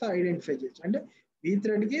కనుక చూస్తే ఐడెంటిఫై చేయొచ్చు. అంటే ఈ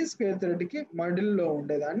థ్రెడ్ కి స్క్వేర్ థ్రెడ్ కి మడిల్ లో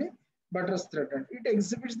ఉండేదాన్ని బటర్స్ థ్రెడ్ అంటే it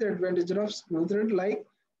exhibits the advantage of screw thread like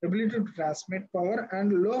ability to transmit power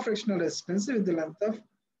and లో frictional resistance with the length of.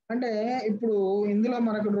 అంటే ఇప్పుడు ఇందులో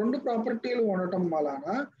మనకు రెండు ప్రాపర్టీలు ఉండటం వలన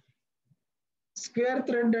స్క్వేర్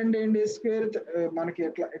థ్రెడ్ అంటే ఏంటి, స్క్వేర్ మనకి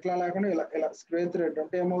ఇట్లా లేకుండా ఇలా ఇలా స్క్వేర్ థ్రెడ్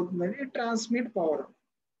అంటే ఏమవుతుందంటే ఇట్ ట్రాన్స్మిట్ పవర్.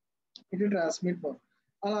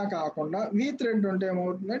 అలా కాకుండా వి థ్రెడ్ ఉంటే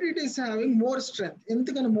ఏమవుతుందంటే it is having more strength.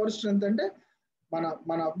 ఎందుకని మోర్ స్ట్రెంగ్త్ అంటే మన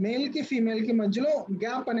మన మేల్ కి ఫీమేల్ కి మధ్యలో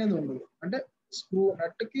గ్యాప్ అనేది ఉండదు. అంటే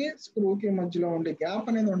నట్ కి స్క్రూకి మధ్యలో ఉండే గ్యాప్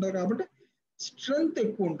అనేది ఉండదు కాబట్టి స్ట్రెంగ్త్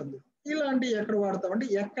ఎక్కువ ఉంటుంది. ఇలాంటివి ఎక్కడ వాడతామంటే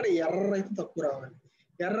ఎక్కడ ఎర్రర్ అయితే తక్కువ రావాలి.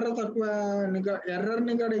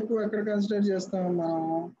 ఎర్రర్ని కూడా ఎక్కువ ఎక్కడ కన్సిడర్ చేస్తాం మనం,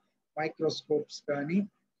 మైక్రోస్కోప్స్ కానీ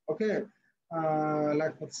ఓకే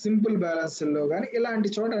లేకపోతే సింపుల్ బ్యాలెన్స్లో కానీ ఇలాంటి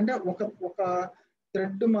చోట. అంటే ఒక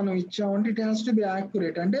థ్రెడ్ మనం ఇచ్చామంటే it has to be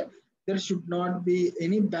accurate. అంటే there should not be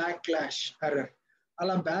any back clash error.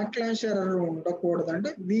 అలా బ్యాక్ క్లాష్ ఎర్రర్ ఉండకూడదు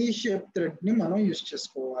అంటే వి షేప్ థ్రెడ్ ని మనం యూస్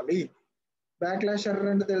చేసుకోవాలి. బ్యాక్ క్లాష్ ఎర్రర్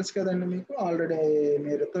అంటే తెలుసు కదండి మీకు, ఆల్రెడీ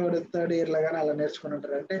మీరు థర్డ్ ఇయర్ లో కానీ అలా నేర్చుకుని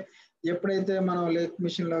ఉంటారు. అంటే ఎప్పుడైతే మనం లేక్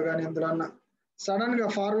మిషన్ లో కానీ ఇందులో సడన్ గా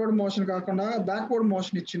ఫార్వర్డ్ మోషన్ కాకుండా బ్యాక్వర్డ్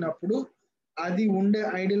మోషన్ ఇచ్చినప్పుడు అది ఉండే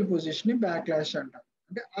ఐడియల్ పొజిషన్ ని బ్యాక్ క్లాష్ అంటాం.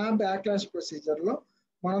 అంటే ఆ బ్యాక్ క్లాష్ ప్రొసీజర్ లో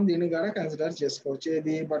మనం దీన్ని కూడా కన్సిడర్ చేసుకోవచ్చు.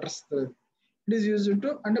 ఏది butters it is used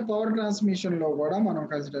to అంటే పవర్ ట్రాన్స్మిషన్ లో కూడా మనం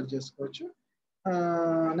కన్సిడర్ చేసుకోవచ్చు.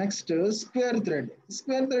 Next square thread.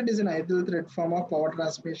 Square thread is an ideal thread form of power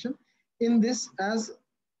transmission. In this, as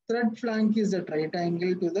thread flank is at right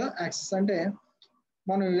angle to the axis. అంటే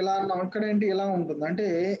మనం ఇలా ఇక్కడ ఏంటి ఇలా ఉంటుంది అంటే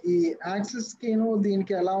ఈ యాక్సిస్ కి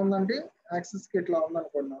దీనికి ఎలా ఉందంటే యాక్సిస్ కి ఇట్లా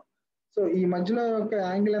ఉందనుకున్నాం. సో ఈ మధ్యలో ఒక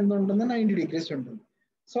యాంగిల్ ఎంత ఉంటుంది, 90 degrees ఉంటుంది.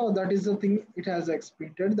 So that is the thing it has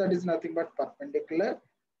expected, that is nothing but perpendicular.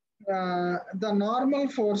 The normal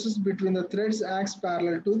forces between the threads acts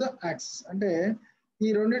parallel to the axis. అంటే ఈ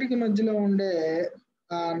రెండింటికి మధ్యలో ఉండే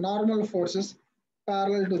normal forces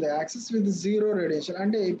parallel to the axis with zero radiation.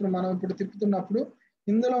 అంటే ఇప్పుడు తిప్పుతున్నప్పుడు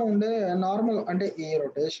ఇందులో ఉండే normal అంటే ఈ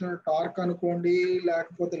రొటేషనల్ టార్క్ అనుకోండి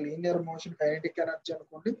లేకపోతే లీనియర్ మోషన్ కైనెటిక్ ఎనర్జీ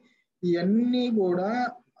అనుకోండి, ఇవన్నీ కూడా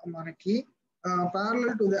మనకి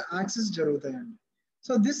parallel to the axis జరుగుతాయండి.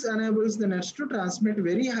 So this enables the nets to transmit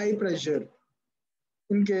very high pressure.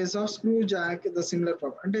 In case of screw Jack the similar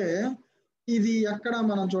problem. అంటే ఇది ఎక్కడ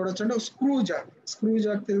మనం చూడొచ్చు అంటే స్క్రూ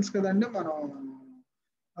జాక్ తెలుసు కదండి, మనం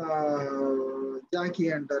జాకీ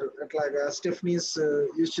అంటారు. అట్లాగా స్టెఫ్నీస్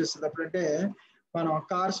యూజ్ చేసేటప్పుడు అంటే మనం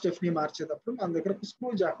కార్ స్టెఫ్నీ మార్చేటప్పుడు మన దగ్గర స్క్రూ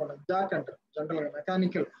జాక్ ఉంటుంది. జాక్ అంటారు జనరల్ గా,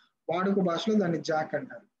 మెకానికల్ వాడుక భాషలో దాన్ని జాక్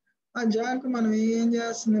అంటారు. ఆ జాక్ మనం ఏం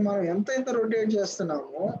చేస్తుంది, మనం ఎంత రొటేట్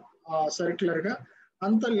చేస్తున్నామో సర్క్యులర్ గా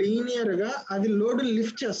అంత లీనియర్ గా అది లోడ్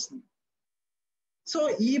లిఫ్ట్ చేస్తుంది. సో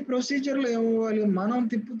ఈ ప్రొసీజర్ లో ఏమవ్వాలి, మనం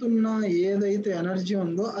తిప్పుతున్న ఏదైతే ఎనర్జీ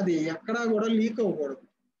ఉందో అది ఎక్కడా కూడా లీక్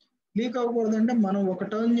అవ్వకూడదు అంటే మనం ఒక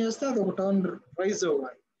టర్న్ చేస్తే అది ఒక టర్న్ రైజ్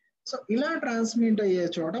అవ్వాలి. సో ఇలా ట్రాన్స్మిట్ అయ్యే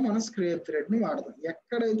చోట మనం స్క్వేర్ థ్రెడ్ ని వాడతాం.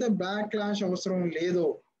 ఎక్కడైతే బ్యాక్ క్లాష్ అవసరం లేదో,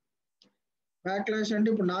 బ్యాక్ క్లాష్ అంటే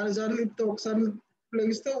ఇప్పుడు 4 సార్లు తిప్పితే ఒకసారి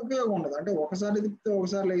లెగిస్తే ఉపయోగం ఉండదు. అంటే ఒకసారి తిప్పితే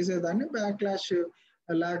ఒకసారి లెగిసేదాన్ని బ్యాక్ క్లాష్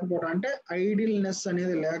లేకపోవడం అంటే ఐడియల్నెస్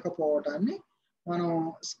అనేది లేకపోవటాన్ని మనం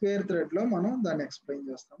స్క్వేర్ థ్రెడ్ లో మనం దాన్ని ఎక్స్ప్లెయిన్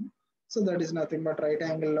చేస్తాము. So that is nothing but right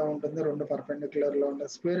angle లో ఉంటుంది, రెండు పర్పెండిక్యులర్ లో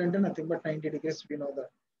ఉంటుంది. స్క్వేర్ అంటే nothing but 90 degrees, we know that.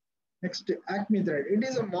 Next, acme thread. It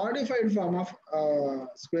is a modified form of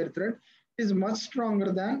square thread. It is much stronger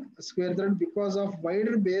than square thread because of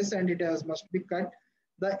wider base and it has must be cut.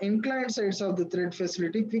 The inclined sides of the thread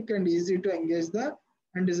facility quick and easy to engage the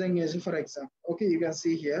and disengage, for example. Okay, you can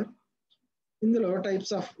see here. ఇందులో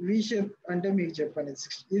types of V shape అంటే మీకు చెప్పాను.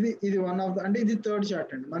 ఇది one of the అంటే ఇది third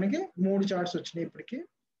chart అండి. మనకి 3 charts వచ్చినాయి ఇప్పటికి.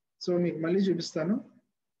 సో మీకు మళ్ళీ చూపిస్తాను.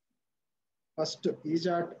 ఫస్ట్ ఈ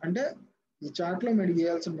చార్ట్ అంటే ఈ చార్ట్ లో మీరు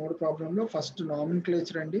చేయాల్సిన 3 ప్రాబ్లంలో ఫస్ట్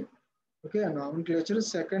నామిన్క్లేచర్ అండి. Okay, nomenclature.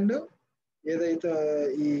 సెకండ్ ఏదైతే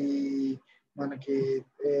ఈ మనకి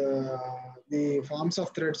ది ఫార్మ్స్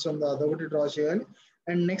ఆఫ్ థ్రెడ్స్ ఉందో అదొకటి డ్రా చేయాలి.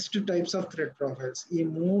 And next types of thread profiles. ఈ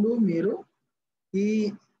 3 మీరు ఈ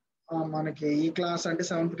మనకి ఈ క్లాస్ అంటే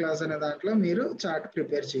 7th క్లాస్ అనే దాంట్లో మీరు చార్ట్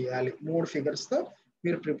ప్రిపేర్ చేయాలి. 3 ఫిగర్స్ తో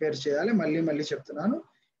మీరు ప్రిపేర్ చేయాలి. మళ్ళీ చెప్తున్నాను,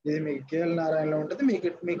 ఇది మీకు కేఎల్ నారాయణలో ఉంటుంది.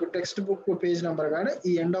 మీకు టెక్స్ట్ బుక్ పేజ్ నెంబర్ కానీ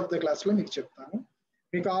ఈ ఎండ్ ఆఫ్ ద క్లాస్ లో మీకు చెప్తాను.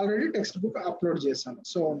 మీకు ఆల్రెడీ టెక్స్ట్ బుక్ అప్లోడ్ చేశాను.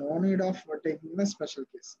 So no need of taking special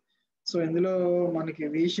case. So ఇందులో మనకి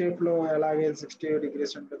వి షేప్ లో ఎలాగే 60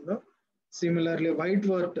 degrees ఉంటుందో సిమిలర్లీ వైట్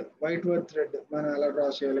వర్త్ థ్రెడ్ మనం ఎలా డ్రా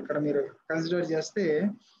చేయాలి ఇక్కడ మీరు కన్సిడర్ చేస్తే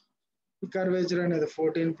ఈ కర్వేచర్ అనేది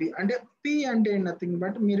 14p. అంటే p అంటే నథింగ్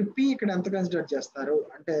బట్ మీరు p ఇక్కడ ఎంత కన్సిడర్ చేస్తారు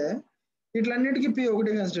అంటే ఇట్లన్నిటికీ p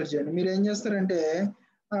ఒకటే కన్సిడర్ చేయండి. మీరు ఏం చేస్తారంటే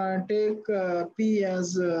take P as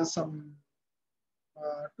some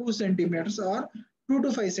 2 centimeters or 2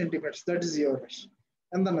 to 5 centimeters. That is your wish.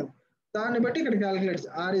 And then దాన్ని బట్టి ఇక్కడ calculate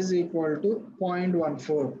are is equal to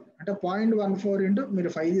 0.14 అంటే 0.14 ఇంటూ మీరు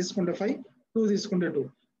 5 తీసుకుంటే 5 2 తీసుకుంటే 2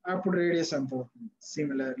 అప్పుడు రేడియస్ ఎంత అవుతుంది.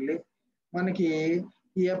 సిమిలర్లీ మనకి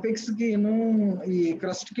ఈ ఎపిక్స్ కి ఈ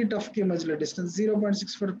క్రస్ట్ కి టఫ్ కి మధ్యలో డిస్టెన్స్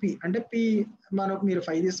 0.64 పి అంటే పి మనకు మీరు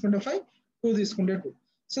 5 తీసుకుంటే 5 2 తీసుకుంటే 2.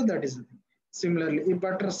 సో దట్ ఈస్ సిమిలర్లీ ఈ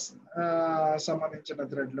బటర్స్ సంబంధించిన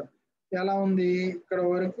థ్రెడ్ లో ఎలా ఉంది ఇక్కడ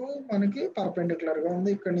వరకు మనకి పర్పెండిక్యులర్ గా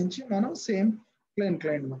ఉంది. ఇక్కడ నుంచి మనం సేమ్ క్లైన్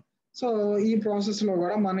సో ఈ ప్రాసెస్ లో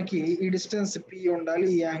కూడా మనకి ఈ డిస్టెన్స్ పి ఉండాలి,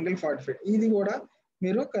 ఈ యాంగిల్ 45. ఇది కూడా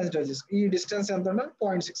మీరు కన్సిడర్ చేసుకో. ఈ డిస్టెన్స్ ఎంత ఉండాలి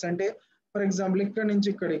 0.6 అంటే ఫర్ ఎగ్జాంపుల్ ఇక్కడ నుంచి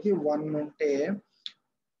ఇక్కడికి 1 ఉంటే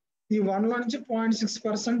ఈ 1 లో నుంచి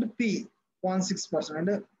 0.6% పి 0.6%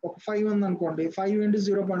 అంటే ఒక 5 ఉంది అనుకోండి 5 ఇంటూ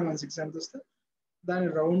 0.16 ఎంత వస్తే దాన్ని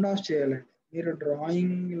రౌండ్ ఆఫ్ చేయాలండి. మీరు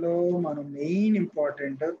డ్రాయింగ్ లో మనం మెయిన్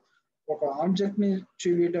ఇంపార్టెంట్ ఒక ఆబ్జెక్ట్ ని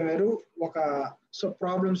చూపించడం వేరు, ఒక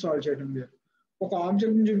ప్రాబ్లమ్ సాల్వ్ చేయడం వేరు. ఒక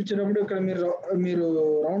ఆబ్జెక్ట్ ని చూపించేటప్పుడు ఇక్కడ మీరు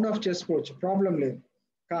రౌండ్ ఆఫ్ చేసుకోవచ్చు, ప్రాబ్లం లేదు.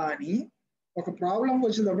 కానీ ఒక ప్రాబ్లం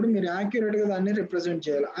వచ్చేటప్పుడు మీరు యాక్యురేట్ గా దాన్ని రిప్రజెంట్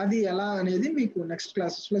చేయాలి. అది ఎలా అనేది మీకు నెక్స్ట్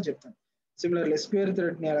క్లాసెస్ లో చెప్తాను. సిమిలర్లీ స్క్వేర్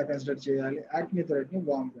థ్రెడ్ ని ఎలా కన్సిడర్ చేయాలి, యాక్మి థ్రెడ్ ని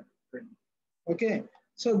వామ్ thread. Okay,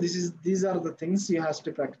 so these are the things you have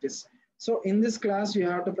to practice. So in this class you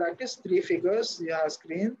have to practice 3 figures. You have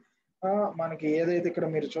screen మనకి ఏదైతే ఇక్కడ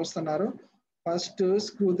మీరు చూస్తున్నారో ఫస్ట్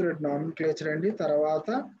స్క్రూ థ్రెడ్ నామినిక్లేచర్ అండి. తర్వాత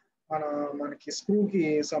మనకి స్క్రూకి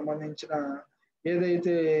సంబంధించిన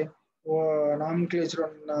ఏదైతే నామినిక్లేచర్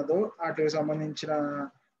ఉన్నదో వాటికి సంబంధించిన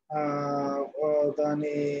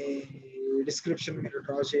దాని డిస్క్రిప్షన్ మీరు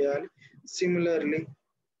డ్రా చేయాలి. సిమిలర్లీ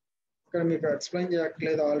ఇక్కడ మీకు ఎక్స్ప్లెయిన్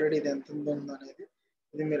చేయట్లేదు ఆల్రెడీ ఇది ఎంత ఉందో అనేది,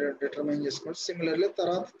 ఇది మీరు డిటర్మైన్ చేసుకోవచ్చు. సిమిలర్లీ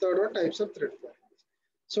తర్వాత third one types of thread formulas.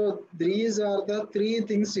 So these are the 3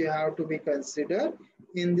 things you have to be consider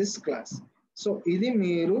in this class. So ఇది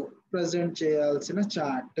మీరు ప్రజెంట్ చేయాల్సిన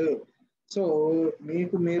చార్ట్. సో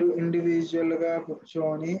మీరు ఇండివిజువల్ గా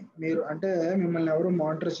కూర్చొని మీరు అంటే మిమ్మల్ని ఎవరు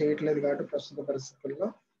మానిటర్ చేయట్లేదు కాబట్టి ప్రస్తుత పరిస్థితుల్లో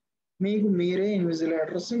మీకు మీరే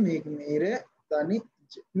ఇన్విజిలేటర్స్, మీకు మీరే దాన్ని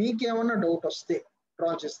మీకు ఏమన్నా డౌట్ వస్తే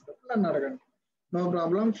డ్రా చేసేటప్పుడు నన్ను అడగండి. No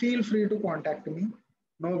problem, feel free to contact me.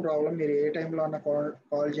 No problem, మీరు ఏ టైంలో అన్న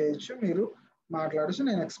కాల్ చేయొచ్చు, మీరు మాట్లాడచ్చు,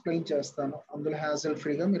 నేను ఎక్స్ప్లెయిన్ చేస్తాను. అందులో హ్యాసల్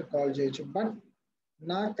ఫ్రీగా మీరు కాల్ చేయొచ్చు. బట్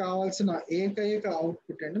నాకు కావాల్సిన ఏకైక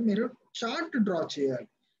అవుట్పుట్ అంటే మీరు చార్ట్ డ్రా చేయాలి.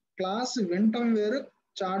 క్లాస్ వింటం వేరు,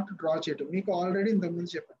 చార్ట్ డ్రా చేయటం. మీకు ఆల్రెడీ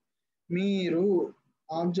ఇంతకుముందు చెప్పాను, మీరు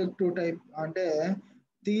ఆబ్జెక్టివ్ టైప్ అంటే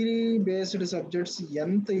థియరీ బేస్డ్ సబ్జెక్ట్స్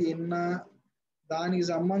ఎంత విన్నా దానికి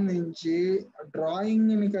సంబంధించి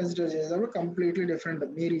డ్రాయింగ్ ని కన్సిడర్ చేసేటప్పుడు కంప్లీట్లీ డిఫరెంట్.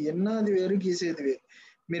 మీరు విన్నది వేరు, గీసేది వేరు.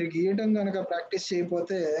 మీరు గీయటం కనుక ప్రాక్టీస్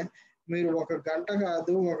చేయకపోతే మీరు ఒక గంట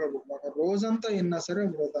కాదు ఒక రోజంతా విన్నా సరే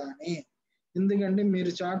వృధాని. ఎందుకంటే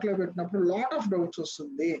మీరు చార్ట్ లో పెట్టినప్పుడు లాట్ ఆఫ్ డౌట్స్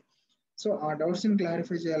వస్తుంది. సో ఆ డౌట్స్ ని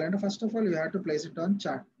క్లారిఫై చేయాలంటే first of all you have to place it on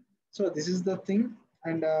chart. So this is the thing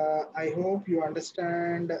and I hope you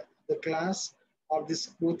understand the class of the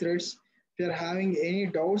screw threads. If you are having any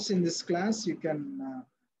doubts in this class, you can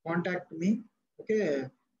contact me. Okay,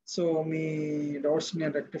 so me doubts ni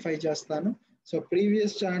rectify chestanu. So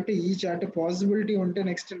previous chart ee chart possibility unte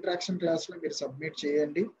next interaction class lo meer submit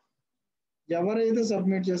cheyandi. ఎవరైతే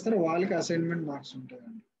submit చేస్తారో వాళ్ళకి assignment marks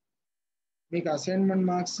ఉంటాయండి. మీకు assignment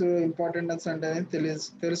marks important అంటే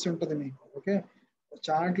తెలిసి ఉంటుంది మీకు. Okay,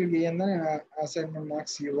 చార్ట్లు గీయంగా నేను అసైన్మెంట్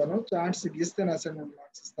మార్క్స్ ఇవ్వను, చార్ట్స్ గీస్తే అసైన్మెంట్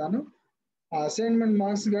మార్క్స్ ఇస్తాను. Assignment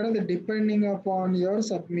marks are depending upon your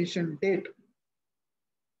submission date.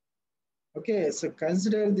 Okay, so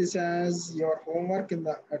consider this as your homework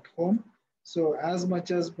at home. So as much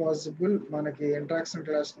as possible manaki interaction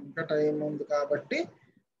class inka time undu kabatti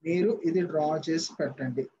meeru idi draw chesi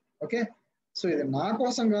pettandi. Okay, so idi na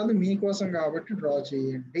kosam kaadu mee kosam kabatti draw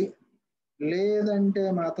cheyandi. లేదంటే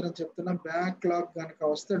మాత్రం చెప్తున్నా backlog కనుక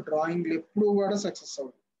వస్తే drawing ఎప్పుడు కూడా success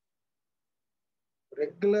అవుతుంది.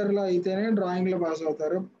 Regular లో అయితేనే డ్రాయింగ్ లో పాస్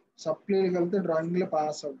అవుతారు, సప్లీకి వెళ్తే డ్రాయింగ్ లో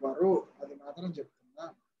పాస్ అవ్వరు, అది మాత్రం చెప్తున్నా.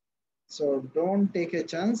 So don't take a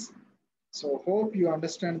chance. So hope you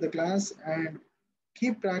understand the class and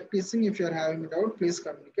keep practising. If you are having doubt please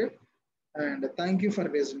communicate and thank you for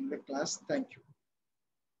raising the class. Thank you.